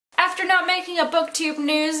After not making a BookTube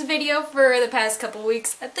news video for the past couple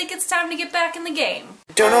weeks, I think it's time to get back in the game.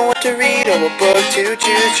 Don't know what to read or what book to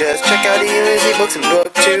choose, just check out Elizziebooks and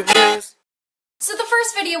BookTube news. So the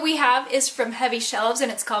first video we have is from Heavy Shelves,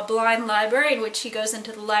 and it's called Blind Library, in which he goes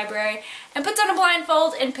into the library and puts on a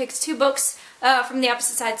blindfold and picks two books from the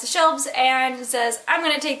opposite sides of the shelves and says, I'm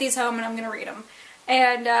going to take these home and I'm going to read them.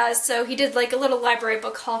 And so he did like a little library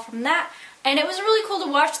book haul from that, and it was really cool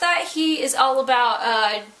to watch that. He is all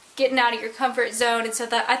about getting out of your comfort zone, and so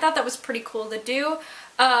I thought that was pretty cool to do.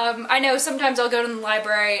 I know sometimes I'll go to the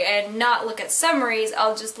library and not look at summaries,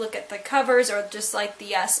 I'll just look at the covers or just like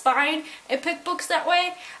the spine and pick books that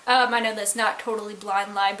way. I know that's not totally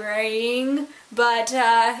blind librarying, but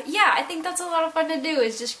yeah, I think that's a lot of fun to do,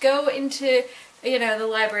 is just go into, you know, the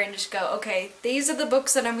library and just go, okay, these are the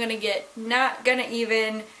books that I'm gonna get, not gonna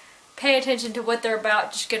even pay attention to what they're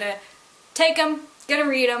about, just gonna take them, gonna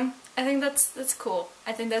read them. I think that's cool.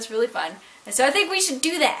 I think that's really fun. And so I think we should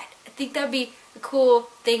do that. I think that'd be a cool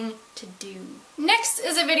thing to do. Next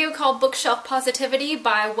is a video called Bookshelf Positivity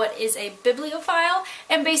by What is a Bibliophile,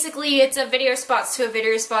 and basically it's a video response to a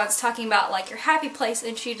video response talking about like your happy place,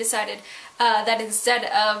 and she decided that instead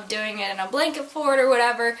of doing it in a blanket fort or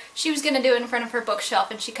whatever, she was going to do it in front of her bookshelf,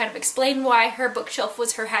 and she kind of explained why her bookshelf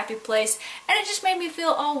was her happy place, and it just made me feel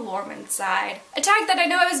all warm inside. A tag that I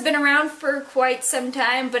know has been around for quite some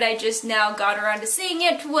time, but I just now got around to seeing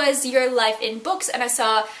it, was Your Life in Books, and I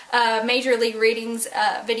saw Major League Reading's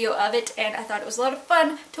video of it, and I thought it was a lot of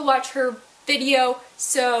fun to watch her video,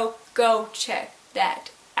 so go check that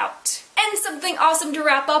out. And something awesome to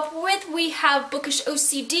wrap up with, we have Bookish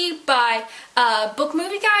OCD by Book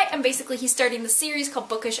Movie Guy, and basically he's starting the series called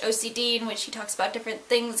Bookish OCD, in which he talks about different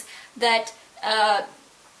things that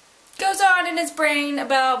goes on in his brain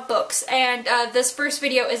about books. And this first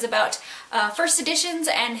video is about first editions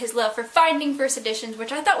and his love for finding first editions,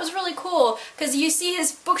 which I thought was really cool, because you see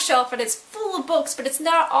his bookshelf and it's full of books, but it's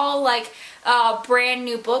not all like brand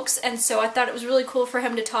new books, and so I thought it was really cool for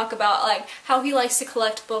him to talk about like how he likes to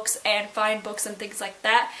collect books and find books and things like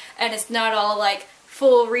that, and it's not all like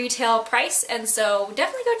full retail price, and so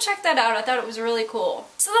definitely go check that out. I thought it was really cool.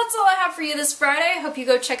 So that's all I have for you this Friday. I hope you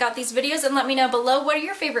go check out these videos and let me know below what are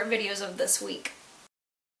your favorite videos of this week.